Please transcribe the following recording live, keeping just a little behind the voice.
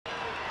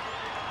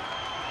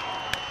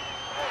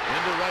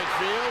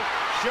field.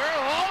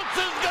 Schierholtz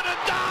is going to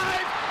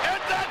dive,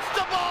 and that's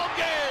the ball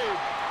game.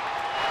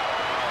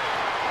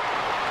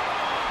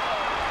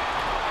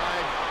 I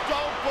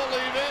don't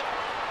believe it.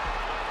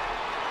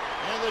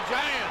 And the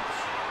Giants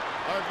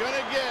are going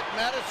to get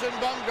Madison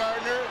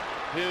Bumgarner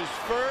his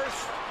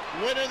first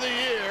win of the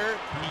year,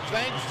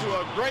 thanks to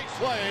a great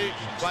play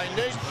by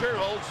Nate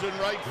Schierholtz in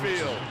right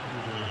field.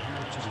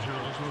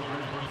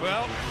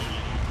 Well,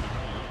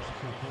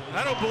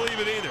 I don't believe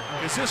it either,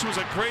 because this was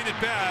a great at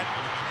bat,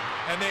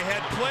 and they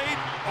had played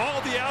all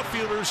the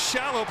outfielders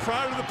shallow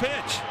prior to the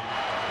pitch.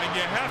 And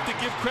you have to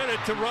give credit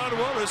to Ron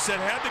Wallace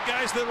that had the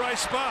guys in the right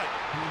spot.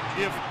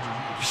 If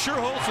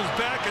Schierholtz was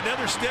back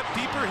another step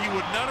deeper, he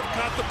would not have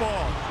caught the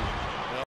ball.